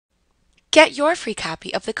Get your free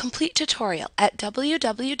copy of the complete tutorial at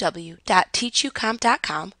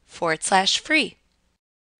www.teachucomp.com/free.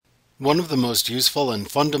 One of the most useful and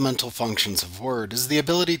fundamental functions of Word is the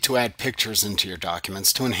ability to add pictures into your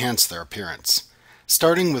documents to enhance their appearance.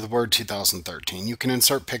 Starting with Word 2013, you can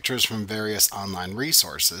insert pictures from various online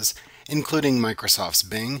resources, including Microsoft's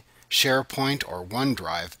Bing, SharePoint, or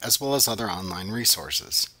OneDrive, as well as other online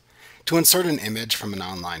resources. To insert an image from an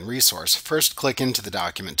online resource, first click into the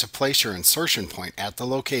document to place your insertion point at the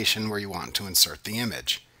location where you want to insert the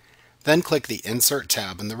image. Then click the Insert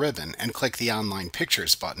tab in the ribbon and click the Online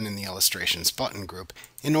Pictures button in the Illustrations button group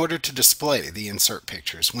in order to display the Insert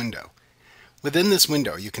Pictures window. Within this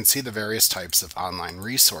window, you can see the various types of online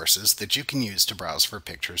resources that you can use to browse for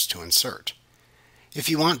pictures to insert. If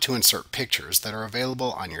you want to insert pictures that are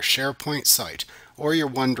available on your SharePoint site or your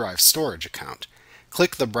OneDrive storage account,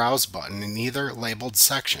 click the Browse button in either labeled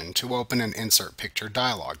section to open an Insert Picture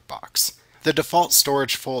dialog box. The default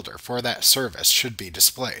storage folder for that service should be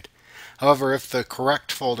displayed. However, if the correct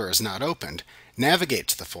folder is not opened, navigate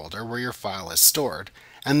to the folder where your file is stored,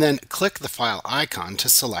 and then click the file icon to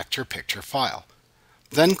select your picture file.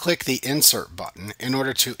 Then click the Insert button in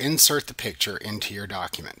order to insert the picture into your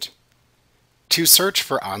document. To search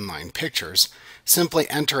for online pictures, simply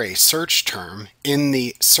enter a search term in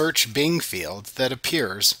the Search Bing field that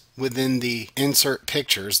appears within the Insert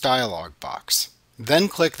Pictures dialog box. Then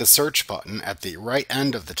click the Search button at the right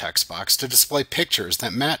end of the text box to display pictures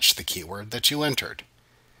that match the keyword that you entered.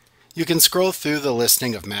 You can scroll through the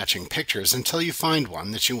listing of matching pictures until you find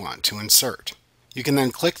one that you want to insert. You can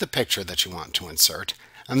then click the picture that you want to insert,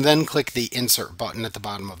 and then click the Insert button at the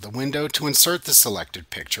bottom of the window to insert the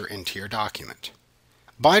selected picture into your document.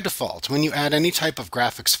 By default, when you add any type of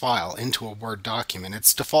graphics file into a Word document,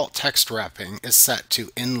 its default text wrapping is set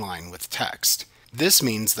to inline with text. This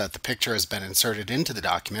means that the picture has been inserted into the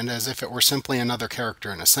document as if it were simply another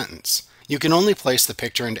character in a sentence. You can only place the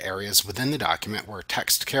picture into areas within the document where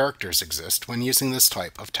text characters exist when using this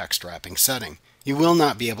type of text wrapping setting. You will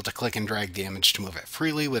not be able to click and drag the image to move it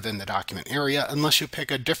freely within the document area unless you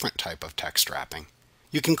pick a different type of text wrapping.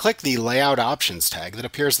 You can click the Layout Options tag that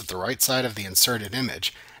appears at the right side of the inserted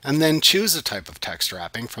image, and then choose a type of text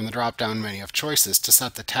wrapping from the drop-down menu of choices to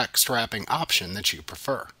set the text wrapping option that you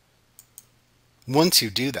prefer. Once you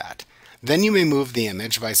do that, then you may move the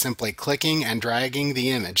image by simply clicking and dragging the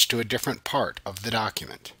image to a different part of the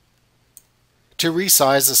document. To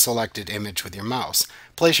resize a selected image with your mouse,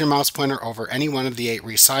 place your mouse pointer over any one of the 8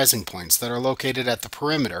 resizing points that are located at the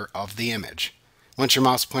perimeter of the image. Once your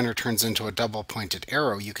mouse pointer turns into a double-pointed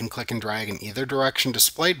arrow, you can click and drag in either direction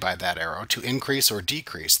displayed by that arrow to increase or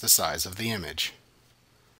decrease the size of the image.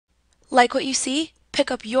 Like what you see? Pick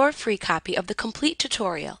up your free copy of the complete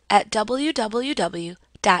tutorial at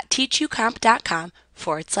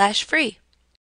www.teachucomp.com/free.